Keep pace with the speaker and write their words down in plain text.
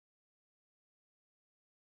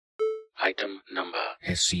Item Number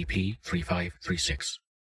SCP-3536.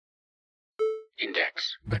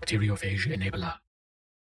 Index Bacteriophage Enabler.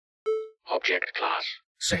 Object Class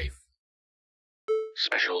Safe.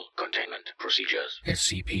 Special Containment Procedures.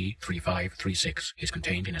 SCP-3536 is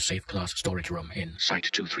contained in a safe class storage room in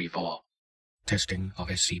Site-234. Testing of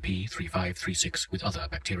SCP-3536 with other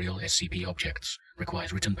bacterial SCP objects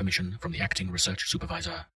requires written permission from the Acting Research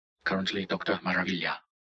Supervisor, currently Dr. Maravilla.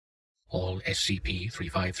 All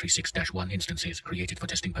SCP-3536-1 instances created for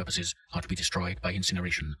testing purposes are to be destroyed by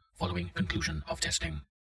incineration following conclusion of testing.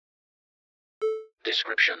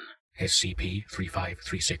 Description: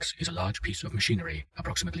 SCP-3536 is a large piece of machinery,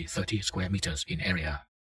 approximately 30 square meters in area.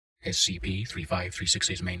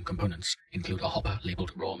 SCP-3536's main components include a hopper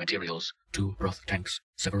labeled raw materials, 2 broth tanks,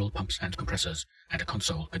 several pumps and compressors, and a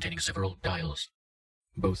console containing several dials.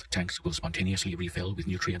 Both tanks will spontaneously refill with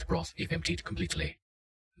nutrient broth if emptied completely.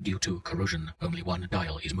 Due to corrosion, only one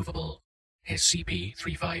dial is movable.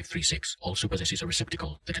 SCP-3536 also possesses a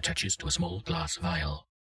receptacle that attaches to a small glass vial.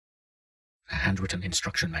 A handwritten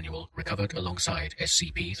instruction manual recovered alongside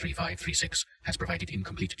SCP-3536 has provided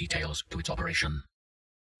incomplete details to its operation.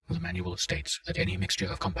 The manual states that any mixture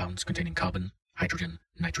of compounds containing carbon, hydrogen,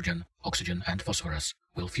 nitrogen, oxygen, and phosphorus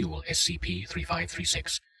will fuel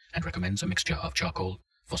SCP-3536 and recommends a mixture of charcoal,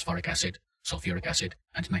 phosphoric acid, sulfuric acid,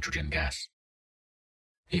 and nitrogen gas.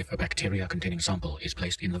 If a bacteria-containing sample is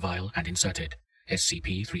placed in the vial and inserted,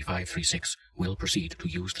 SCP-3536 will proceed to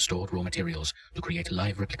use the stored raw materials to create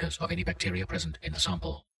live replicas of any bacteria present in the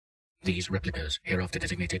sample. These replicas, hereafter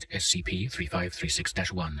designated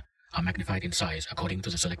SCP-3536-1, are magnified in size according to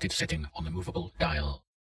the selected setting on the movable dial.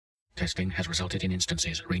 Testing has resulted in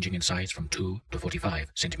instances ranging in size from 2 to 45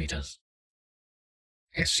 centimeters.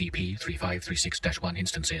 SCP-3536-1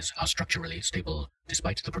 instances are structurally stable,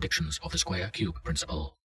 despite the predictions of the square-cube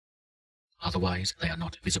principle. Otherwise, they are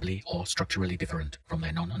not visibly or structurally different from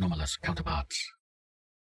their non-anomalous counterparts.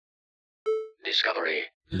 Discovery: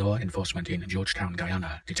 Law enforcement in Georgetown,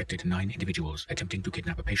 Guyana detected 9 individuals attempting to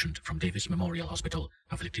kidnap a patient from Davis Memorial Hospital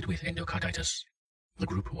afflicted with endocarditis. The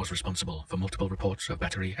group was responsible for multiple reports of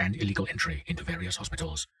battery and illegal entry into various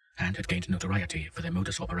hospitals, and had gained notoriety for their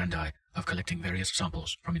modus operandi of collecting various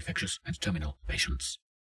samples from infectious and terminal patients.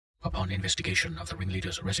 Upon investigation of the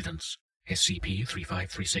ringleader's residence,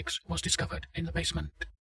 SCP-3536 was discovered in the basement.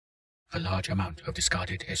 A large amount of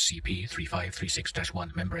discarded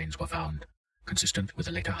SCP-3536-1 membranes were found, consistent with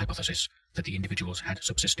the later hypothesis that the individuals had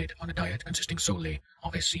subsisted on a diet consisting solely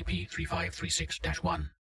of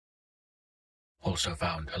SCP-3536-1. Also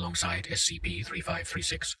found alongside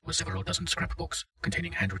SCP-3536 were several dozen scrapbooks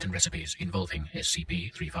containing handwritten recipes involving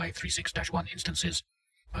SCP-3536-1 instances,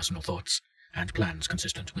 personal thoughts, and plans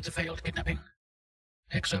consistent with the failed kidnapping.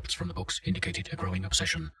 Excerpts from the books indicated a growing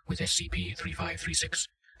obsession with SCP-3536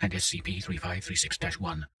 and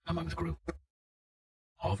SCP-3536-1 among the group.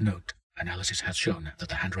 Of note, analysis has shown that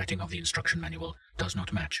the handwriting of the instruction manual does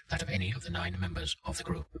not match that of any of the 9 members of the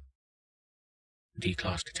group.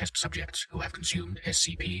 D-classed test subjects who have consumed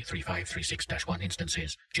SCP-3536-1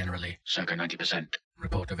 instances, generally circa 90%,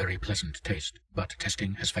 report a very pleasant taste, but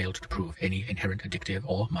testing has failed to prove any inherent addictive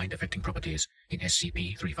or mind-affecting properties in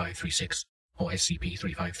SCP-3536 or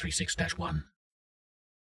SCP-3536-1.